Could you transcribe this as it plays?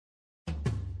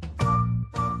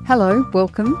Hello,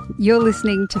 welcome. You're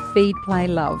listening to Feed, Play,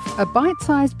 Love, a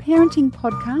bite-sized parenting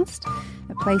podcast,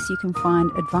 a place you can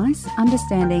find advice,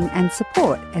 understanding and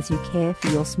support as you care for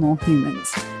your small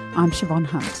humans. I'm Siobhan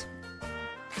Hunt.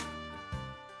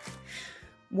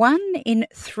 1 in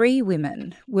 3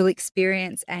 women will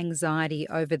experience anxiety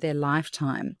over their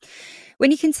lifetime. When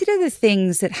you consider the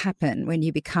things that happen when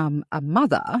you become a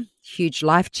mother, huge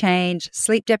life change,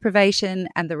 sleep deprivation,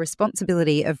 and the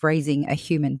responsibility of raising a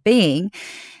human being,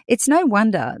 it's no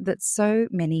wonder that so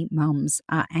many mums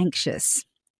are anxious.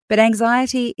 But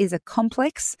anxiety is a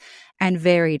complex and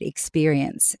varied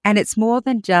experience, and it's more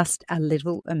than just a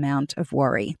little amount of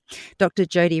worry. Dr.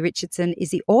 Jodie Richardson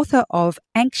is the author of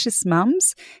Anxious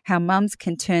Mums, How Mums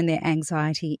Can Turn Their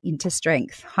Anxiety into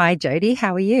Strength. Hi, Jodie.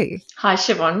 How are you? Hi,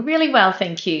 Siobhan. Really well,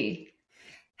 thank you.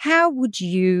 How would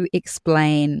you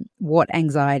explain what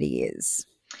anxiety is?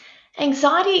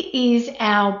 Anxiety is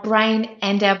our brain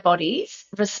and our body's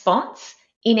response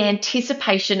in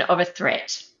anticipation of a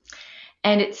threat.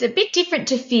 And it's a bit different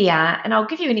to fear, and I'll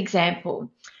give you an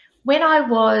example. When I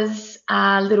was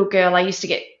a little girl, I used to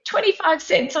get 25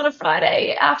 cents on a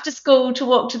Friday after school to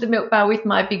walk to the milk bar with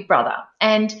my big brother.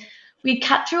 And we'd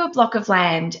cut through a block of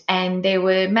land, and there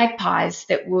were magpies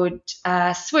that would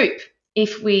swoop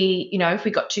if we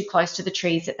got too close to the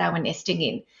trees that they were nesting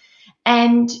in.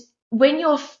 And when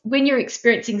you're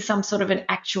experiencing some sort of an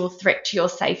actual threat to your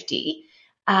safety,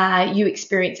 you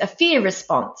experience a fear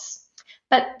response.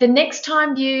 But the next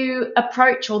time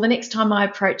I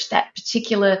approach that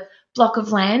particular block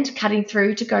of land cutting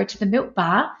through to go to the milk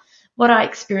bar, what I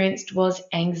experienced was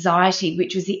anxiety,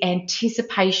 which was the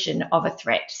anticipation of a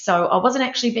threat. So I wasn't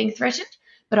actually being threatened,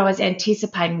 but I was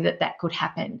anticipating that could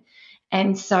happen.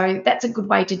 And so that's a good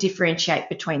way to differentiate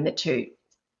between the two.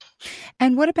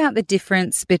 And what about the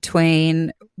difference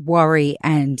between worry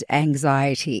and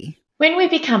anxiety? When we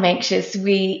become anxious,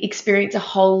 we experience a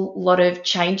whole lot of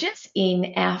changes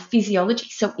in our physiology,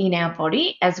 so in our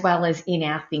body, as well as in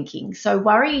our thinking. So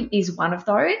worry is one of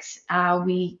those.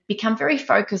 We become very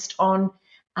focused on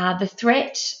the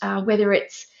threat, whether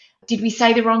it's, did we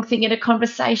say the wrong thing in a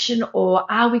conversation,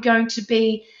 or are we going to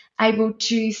be able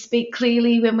to speak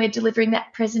clearly when we're delivering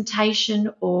that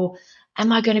presentation, or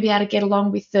am I going to be able to get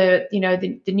along with the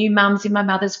new mums in my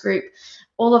mother's group?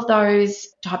 All of those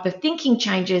type of thinking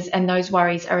changes and those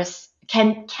worries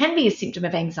can be a symptom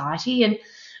of anxiety. And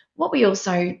what we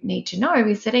also need to know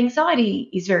is that anxiety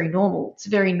is very normal. It's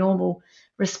a very normal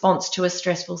response to a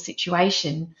stressful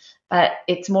situation, but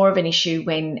it's more of an issue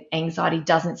when anxiety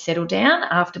doesn't settle down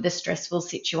after the stressful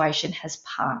situation has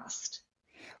passed.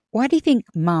 Why do you think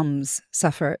mums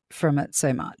suffer from it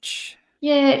so much?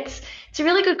 Yeah, it's a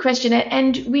really good question.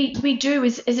 And we do,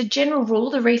 as a general rule,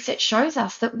 the research shows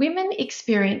us that women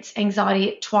experience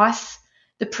anxiety at twice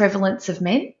the prevalence of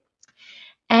men.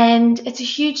 And it's a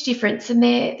huge difference. And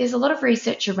there's a lot of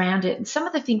research around it. And some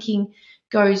of the thinking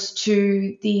goes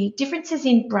to the differences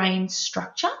in brain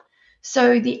structure.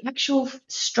 So the actual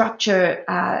structure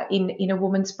in a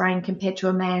woman's brain compared to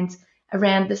a man's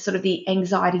around the sort of the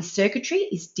anxiety circuitry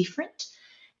is different.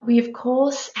 We, of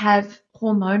course, have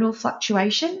hormonal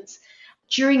fluctuations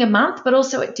during a month, but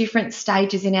also at different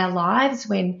stages in our lives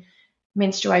when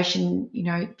menstruation,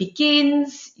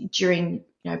 begins, during,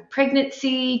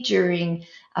 pregnancy, during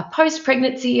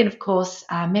post-pregnancy, and, of course,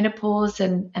 menopause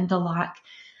and the like.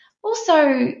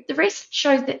 Also, the research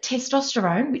shows that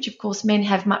testosterone, which, of course, men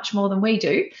have much more than we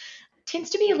do,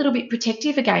 tends to be a little bit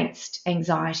protective against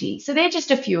anxiety. So they're just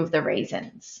a few of the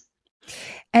reasons.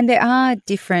 And there are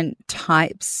different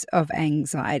types of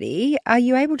anxiety. Are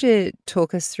you able to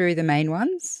talk us through the main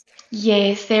ones?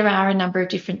 Yes, there are a number of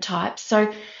different types.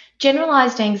 So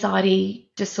generalized anxiety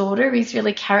disorder is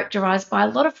really characterized by a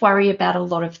lot of worry about a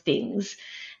lot of things.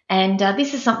 And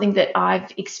this is something that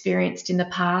I've experienced in the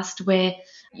past where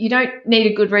you don't need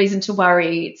a good reason to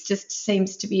worry. It just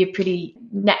seems to be a pretty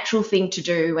natural thing to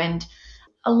do. And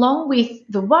along with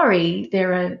the worry,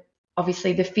 there are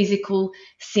obviously the physical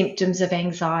symptoms of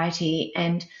anxiety.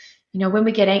 And, when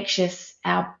we get anxious,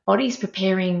 our body's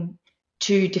preparing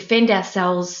to defend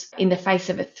ourselves in the face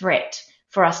of a threat,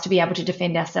 for us to be able to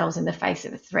defend ourselves in the face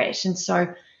of a threat. And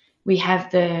so we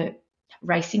have the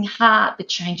racing heart, the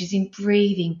changes in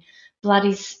breathing, blood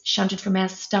is shunted from our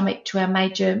stomach to our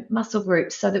major muscle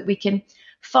groups so that we can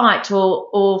fight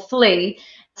or flee.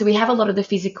 So we have a lot of the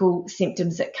physical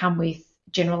symptoms that come with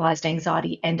generalized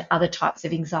anxiety and other types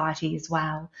of anxiety as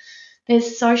well.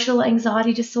 There's social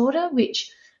anxiety disorder,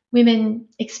 which women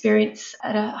experience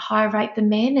at a higher rate than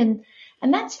men,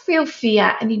 and that's real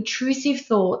fear and intrusive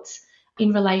thoughts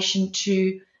in relation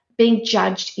to being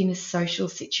judged in a social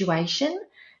situation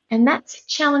And that's a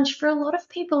challenge for a lot of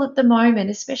people at the moment,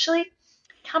 especially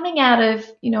coming out of,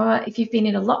 if you've been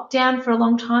in a lockdown for a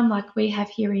long time, like we have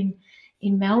here in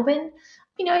Melbourne,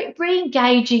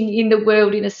 re-engaging in the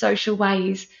world in a social way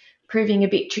is proving a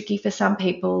bit tricky for some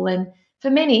people. And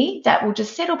for many, that will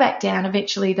just settle back down.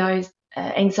 Eventually, those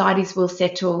anxieties will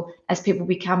settle as people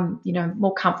become,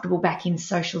 more comfortable back in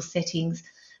social settings.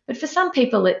 But for some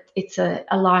people, it's a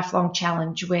lifelong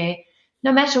challenge where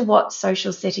no matter what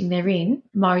social setting they're in,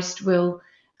 most will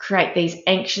create these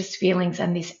anxious feelings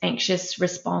and this anxious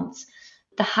response.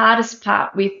 The hardest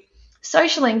part with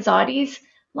social anxiety is,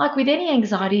 like with any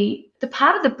anxiety, the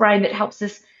part of the brain that helps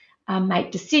us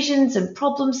make decisions and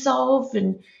problem solve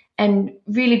and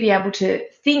really be able to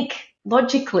think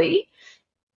logically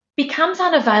becomes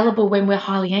unavailable when we're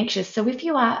highly anxious. So if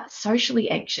you are socially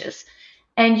anxious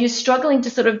and you're struggling to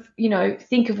sort of,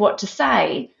 think of what to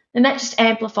say, then that just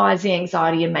amplifies the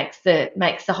anxiety and makes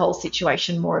the whole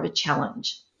situation more of a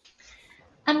challenge.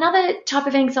 Another type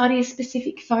of anxiety is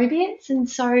specific phobias. And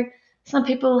so some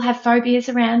people have phobias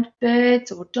around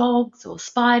birds or dogs or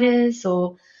spiders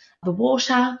or the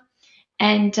water.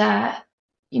 And,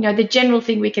 the general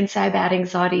thing we can say about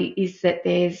anxiety is that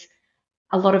there's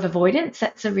a lot of avoidance.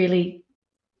 That's a really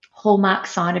hallmark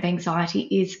sign of anxiety,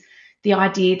 is the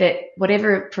idea that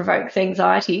whatever provokes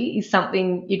anxiety is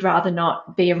something you'd rather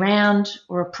not be around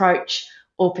or approach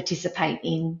or participate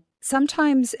in.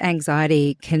 Sometimes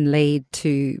anxiety can lead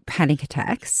to panic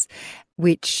attacks,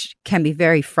 which can be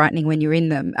very frightening when you're in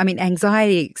them. I mean,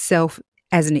 anxiety itself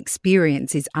as an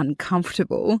experience is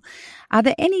uncomfortable. Are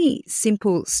there any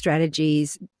simple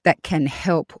strategies that can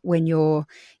help when you're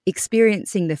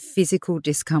experiencing the physical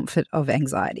discomfort of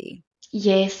anxiety?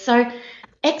 Yes, so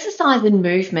exercise and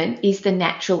movement is the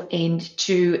natural end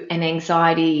to an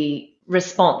anxiety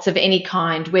response of any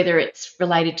kind, whether it's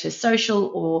related to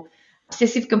social or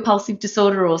obsessive compulsive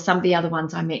disorder or some of the other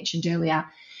ones I mentioned earlier.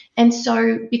 And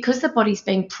so because the body's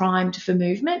being primed for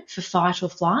movement, for fight or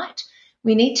flight,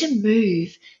 we need to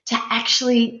move to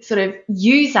actually sort of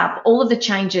use up all of the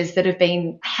changes that have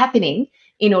been happening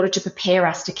in order to prepare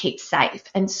us to keep safe.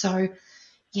 And so,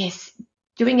 yes,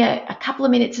 doing a couple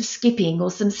of minutes of skipping or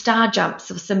some star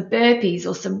jumps or some burpees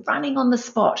or some running on the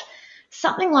spot,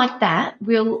 something like that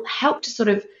will help to sort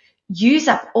of use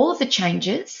up all of the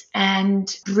changes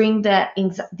and bring the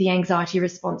anxiety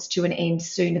response to an end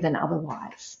sooner than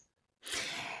otherwise.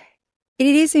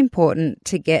 It is important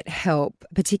to get help,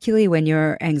 particularly when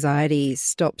your anxiety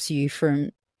stops you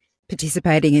from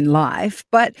participating in life.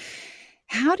 But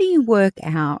how do you work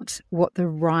out what the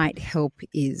right help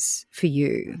is for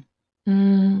you?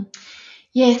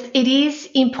 Yes, it is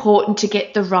important to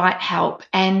get the right help.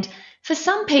 And for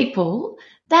some people,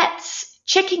 that's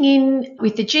checking in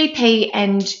with the GP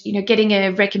and, getting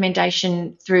a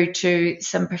recommendation through to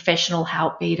some professional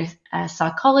help, be it a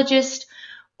psychologist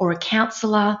or a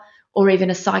counsellor or even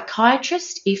a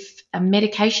psychiatrist if a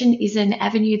medication is an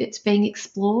avenue that's being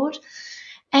explored.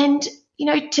 And,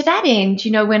 to that end,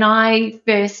 when I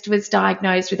first was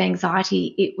diagnosed with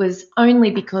anxiety, it was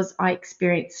only because I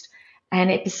experienced an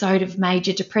episode of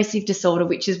major depressive disorder,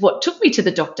 which is what took me to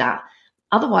the doctor.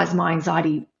 Otherwise, my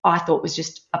anxiety, I thought, was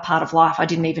just a part of life. I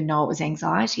didn't even know it was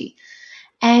anxiety.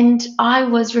 And I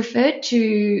was referred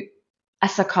to a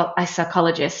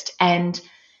psychologist, and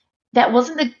that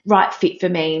wasn't the right fit for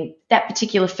me. That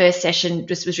particular first session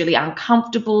just was really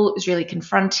uncomfortable. It was really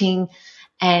confronting,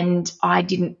 and I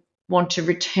didn't want to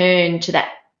return to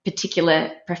that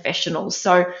particular professional.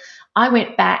 So I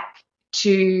went back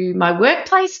to my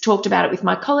workplace, talked about it with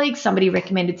my colleagues. Somebody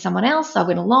recommended someone else. I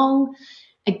went along.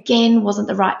 Again, wasn't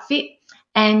the right fit.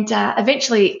 And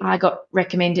eventually I got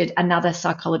recommended another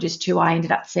psychologist who I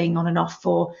ended up seeing on and off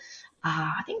for,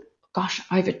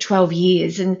 over 12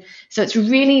 years. And so it's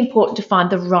really important to find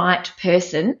the right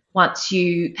person once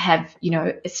you have,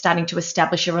 starting to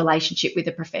establish a relationship with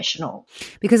a professional.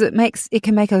 Because it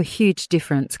can make a huge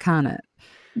difference, can't it?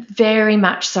 Very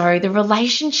much so. The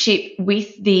relationship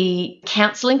with the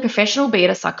counselling professional, be it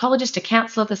a psychologist, a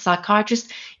counsellor, the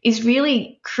psychiatrist, is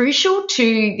really crucial to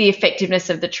the effectiveness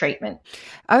of the treatment.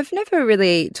 I've never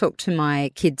really talked to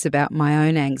my kids about my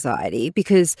own anxiety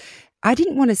because I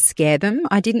didn't want to scare them.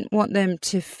 I didn't want them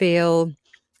to feel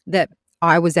that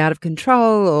I was out of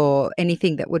control or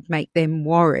anything that would make them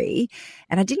worry.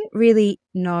 And I didn't really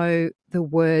know the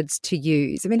words to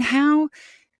use. I mean, how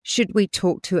should we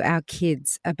talk to our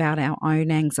kids about our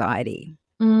own anxiety?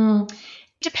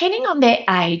 Depending on their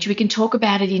age, we can talk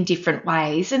about it in different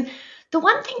ways. And the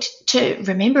one thing to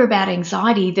remember about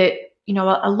anxiety that,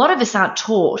 a lot of us aren't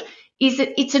taught is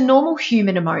that it's a normal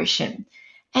human emotion.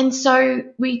 And so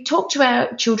we talk to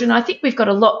our children. I think we've got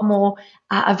a lot more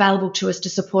available to us to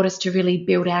support us to really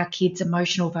build our kids'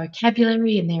 emotional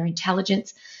vocabulary and their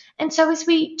intelligence. And so as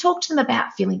we talk to them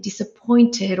about feeling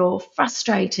disappointed or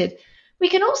frustrated, we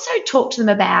can also talk to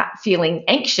them about feeling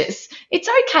anxious. It's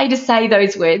okay to say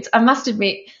those words. I must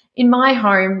admit, in my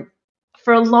home,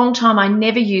 for a long time, I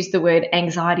never used the word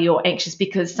anxiety or anxious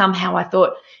because somehow I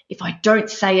thought if I don't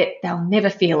say it, they'll never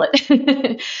feel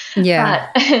it. Yeah.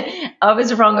 But I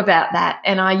was wrong about that.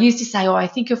 And I used to say, I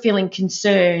think you're feeling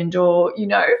concerned or,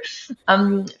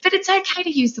 but it's okay to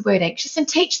use the word anxious and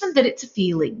teach them that it's a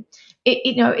feeling.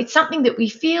 It's something that we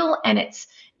feel, and it's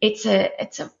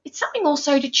something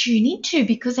also to tune into,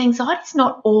 because anxiety is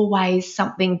not always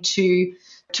something to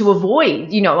avoid.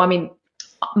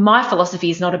 My philosophy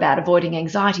is not about avoiding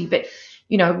anxiety, but,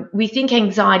 we think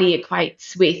anxiety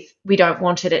equates with we don't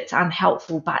want it, it's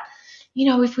unhelpful. But,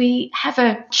 if we have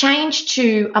a change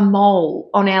to a mole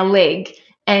on our leg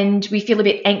and we feel a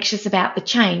bit anxious about the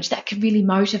change, that can really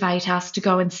motivate us to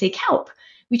go and seek help,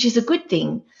 which is a good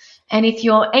thing. And if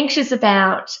you're anxious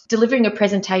about delivering a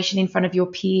presentation in front of your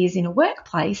peers in a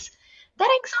workplace,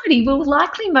 that anxiety will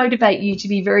likely motivate you to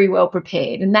be very well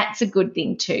prepared, and that's a good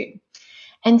thing too.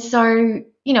 And so,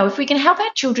 if we can help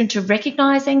our children to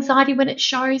recognize anxiety when it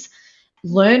shows,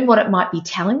 learn what it might be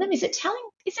telling them. Is it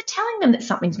telling them that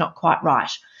something's not quite right?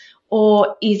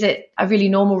 Or is it a really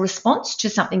normal response to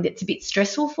something that's a bit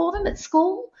stressful for them at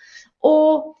school?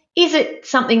 Or is it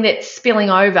something that's spilling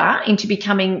over into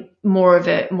becoming more of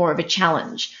a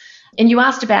challenge? And you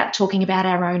asked about talking about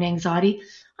our own anxiety.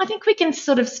 I think we can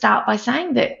sort of start by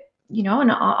saying that,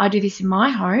 and I do this in my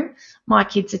home. My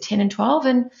kids are 10 and 12,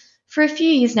 and for a few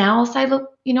years now, I'll say,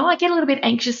 look, I get a little bit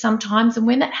anxious sometimes, and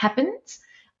when that happens,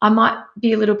 I might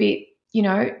be a little bit,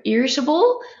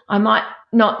 irritable. I might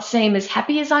not seem as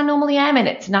happy as I normally am, and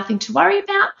it's nothing to worry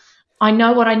about. I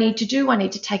know what I need to do. I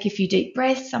need to take a few deep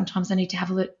breaths. Sometimes I need to have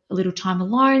a little time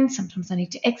alone. Sometimes I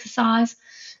need to exercise,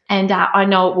 and I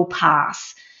know it will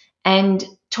pass. And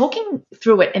talking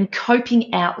through it and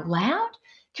coping out loud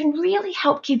can really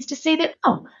help kids to see that,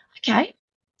 oh, okay,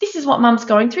 this is what mum's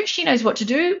going through. She knows what to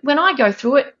do. When I go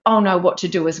through it, I'll know what to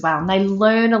do as well. And they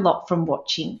learn a lot from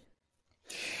watching.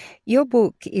 Your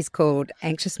book is called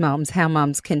Anxious Mums: How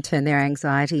Mums Can Turn Their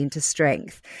Anxiety into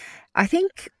Strength. I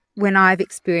think when I've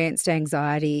experienced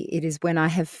anxiety, it is when I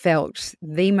have felt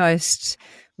the most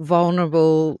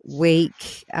vulnerable,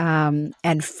 weak,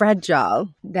 and fragile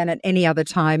than at any other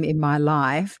time in my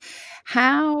life.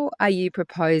 How are you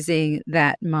proposing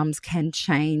that mums can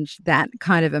change that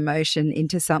kind of emotion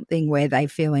into something where they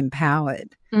feel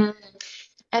empowered? And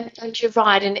you're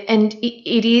right. And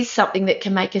it is something that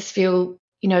can make us feel,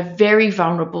 very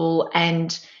vulnerable.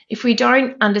 And if we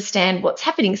don't understand what's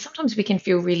happening, sometimes we can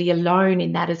feel really alone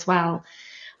in that as well.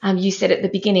 You said at the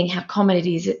beginning how common it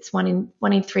is. It's one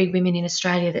in 3 women in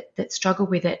Australia that struggle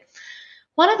with it.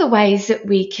 One of the ways that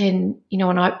we can,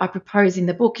 and I propose in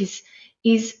the book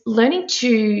is learning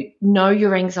to know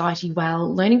your anxiety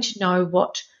well, learning to know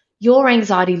what your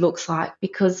anxiety looks like,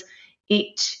 because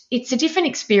it's a different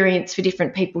experience for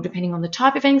different people depending on the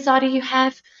type of anxiety you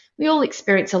have. We all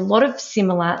experience a lot of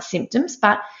similar symptoms,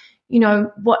 but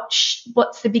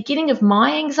what's the beginning of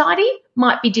my anxiety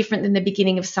might be different than the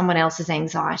beginning of someone else's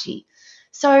anxiety.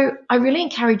 So I really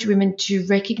encourage women to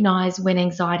recognize when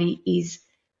anxiety is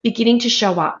beginning to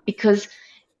show up, because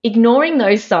ignoring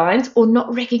those signs or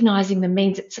not recognizing them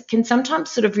means it can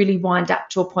sometimes sort of really wind up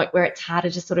to a point where it's harder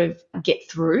to sort of get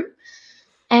through.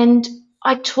 And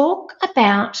I talk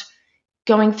about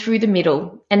going through the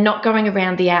middle and not going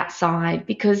around the outside,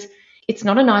 because it's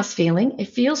not a nice feeling. It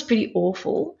feels pretty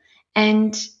awful.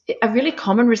 And a really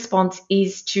common response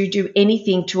is to do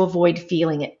anything to avoid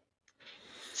feeling it.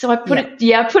 So I put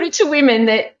it to women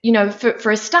that,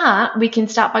 for a start, we can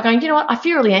start by going, I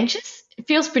feel really anxious. It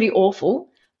feels pretty awful,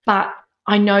 but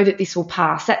I know that this will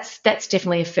pass. That's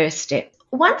definitely a first step.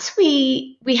 Once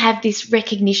we have this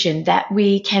recognition that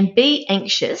we can be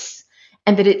anxious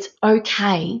and that it's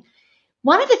okay,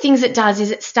 one of the things it does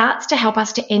is it starts to help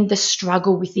us to end the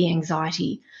struggle with the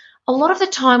anxiety. A lot of the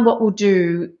time what we'll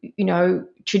do,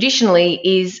 traditionally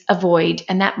is avoid,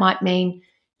 and that might mean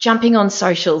jumping on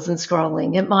socials and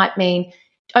scrolling. It might mean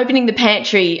opening the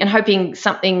pantry and hoping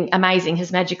something amazing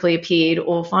has magically appeared,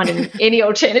 or finding any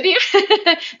alternative.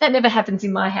 That never happens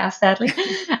in my house, sadly.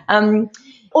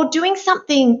 Or doing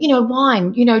something,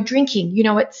 wine, drinking.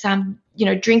 It's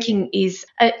drinking is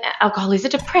alcohol is a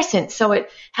depressant, so it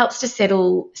helps to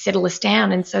settle us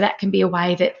down, and so that can be a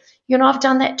way that I've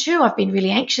done that too. I've been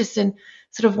really anxious and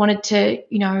sort of wanted to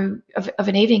of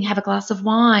an evening have a glass of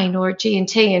wine or a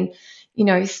G&T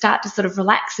and start to sort of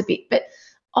relax a bit. But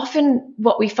often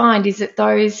what we find is that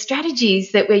those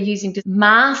strategies that we're using to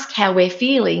mask how we're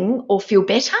feeling or feel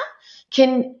better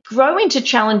can grow into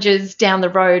challenges down the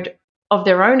road of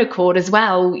their own accord as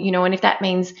well, and if that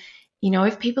means,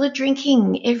 if people are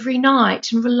drinking every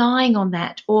night and relying on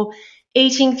that, or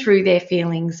eating through their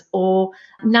feelings, or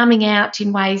numbing out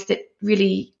in ways that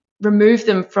really remove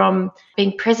them from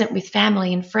being present with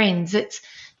family and friends, it's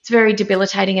very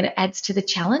debilitating and it adds to the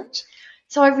challenge.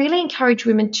 So I really encourage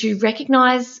women to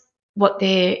recognise what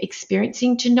they're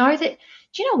experiencing, to know that,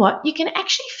 do you know what, you can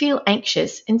actually feel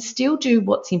anxious and still do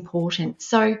what's important.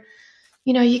 So,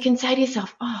 you can say to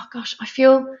yourself, oh gosh, I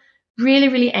feel really,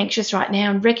 really anxious right now,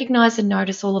 and recognise and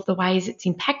notice all of the ways it's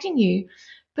impacting you,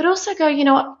 but also go, you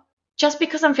know what, just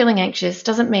because I'm feeling anxious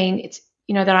doesn't mean it's,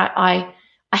 that I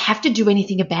have to do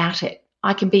anything about it.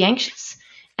 I can be anxious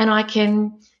and I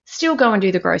can still go and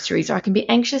do the groceries, or I can be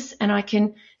anxious and I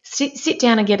can sit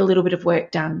down and get a little bit of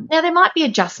work done. Now, there might be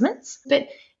adjustments, but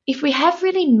if we have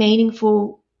really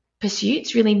meaningful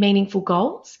pursuits, really meaningful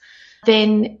goals,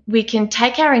 then we can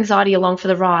take our anxiety along for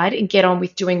the ride and get on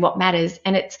with doing what matters.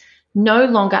 And it's no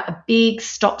longer a big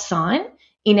stop sign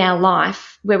in our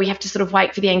life where we have to sort of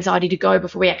wait for the anxiety to go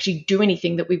before we actually do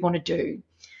anything that we want to do.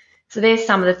 So there's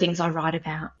some of the things I write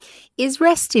about. Is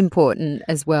rest important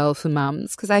as well for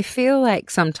mums? Because I feel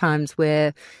like sometimes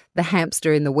we're the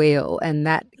hamster in the wheel, and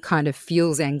that kind of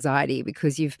fuels anxiety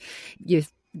because you're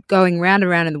going round and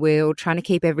round in the wheel, trying to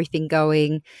keep everything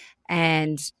going,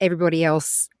 and everybody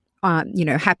else aren't,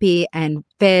 happy and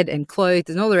fed and clothed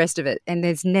and all the rest of it. And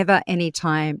there's never any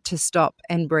time to stop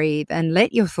and breathe and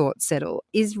let your thoughts settle.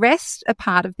 Is rest a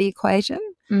part of the equation?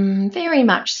 Very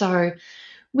much so.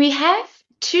 We have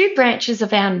two branches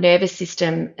of our nervous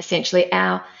system, essentially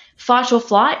our fight or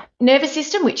flight nervous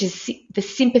system, which is the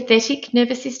sympathetic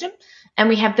nervous system, and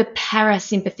we have the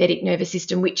parasympathetic nervous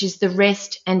system, which is the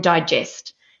rest and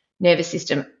digest nervous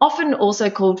system, often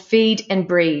also called feed and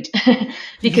breed,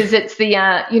 because it's the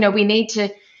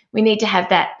we need to have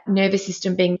that nervous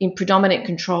system being in predominant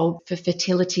control for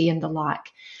fertility and the like.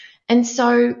 And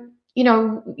so,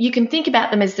 you can think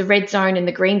about them as the red zone and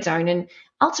the green zone, and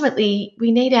ultimately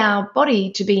we need our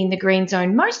body to be in the green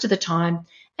zone most of the time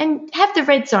and have the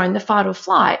red zone, the fight or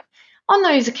flight, on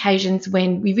those occasions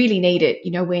when we really need it,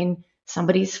 when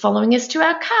somebody's following us to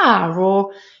our car,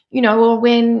 or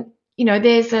when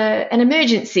there's an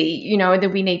emergency,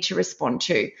 that we need to respond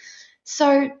to.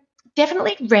 So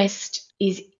definitely rest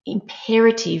is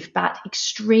imperative, but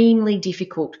extremely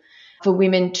difficult for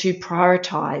women to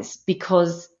prioritise,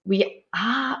 because we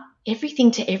are everything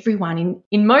to everyone.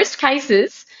 In most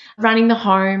cases, running the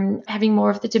home, having more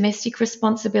of the domestic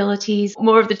responsibilities,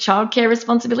 more of the childcare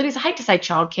responsibilities. I hate to say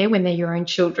childcare when they're your own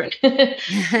children.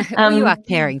 Well, you are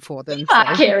caring for them. You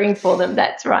are caring for them,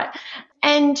 that's right.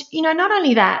 And, not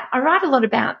only that, I write a lot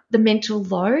about the mental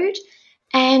load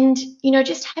and,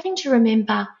 just having to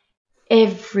remember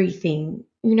everything,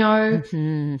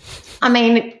 Mm-hmm. I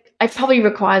mean, it probably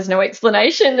requires no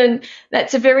explanation, and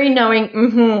that's a very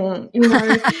knowing,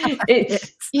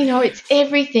 it's, it's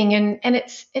everything. And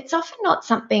it's often not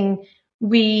something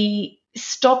we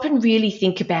stop and really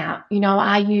think about.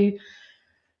 Are you,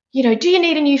 do you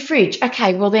need a new fridge?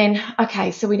 Okay, well then,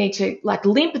 so we need to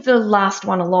limp the last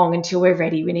one along until we're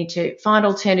ready. We need to find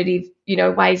alternative,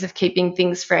 ways of keeping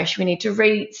things fresh. We need to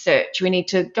research. We need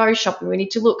to go shopping. We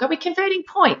need to look, are we converting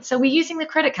points? Are we using the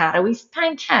credit card? Are we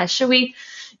paying cash? Are we,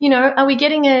 are we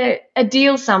getting a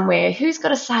deal somewhere? Who's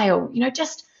got a sale?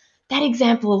 Just that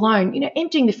example alone,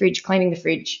 emptying the fridge, cleaning the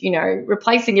fridge,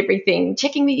 replacing everything,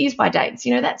 checking the use by dates.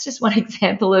 That's just one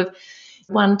example of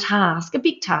one task, a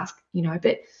big task,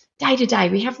 but day to day,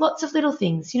 we have lots of little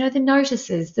things, the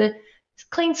notices, the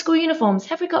clean school uniforms.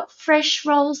 Have we got fresh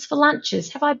rolls for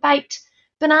lunches? Have I baked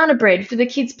banana bread for the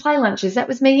kids' play lunches? That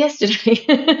was me yesterday.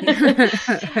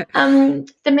 The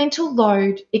mental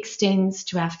load extends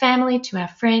to our family, to our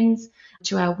friends,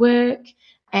 to our work,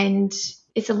 and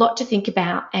it's a lot to think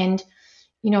about. And,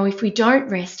 if we don't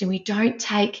rest and we don't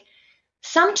take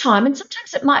some time, and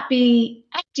sometimes it might be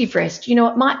active rest,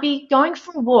 it might be going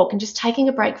for a walk and just taking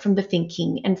a break from the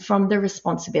thinking and from the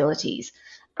responsibilities.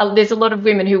 There's a lot of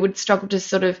women who would struggle to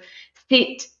sort of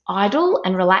sit idle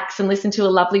and relax and listen to a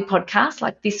lovely podcast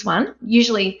like this one.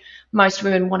 Usually most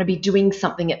women want to be doing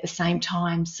something at the same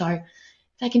time. So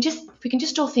if we can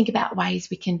just all think about ways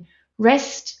we can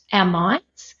rest our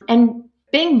minds, and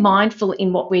being mindful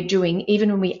in what we're doing, even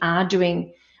when we are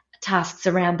doing tasks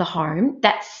around the home,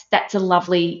 that's a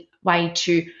lovely way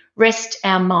to rest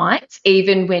our minds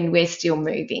even when we're still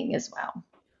moving as well.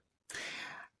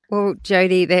 Well,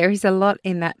 Jodie, there is a lot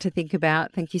in that to think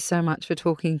about. Thank you so much for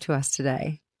talking to us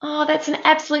today. Oh, that's an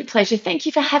absolute pleasure. Thank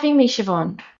you for having me,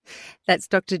 Siobhan. That's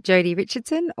Dr. Jodie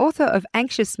Richardson, author of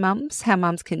Anxious Mums, How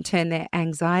Mums Can Turn Their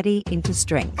Anxiety into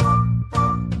Strength.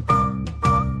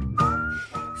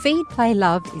 Feed, Play,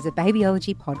 Love is a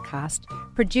babyology podcast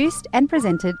produced and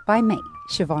presented by me,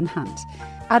 Siobhan Hunt.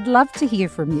 I'd love to hear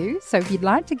from you, so if you'd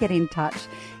like to get in touch,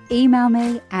 email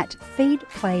me at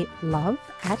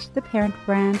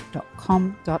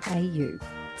feedplaylove@theparentbrand.com.au.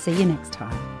 See you next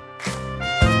time.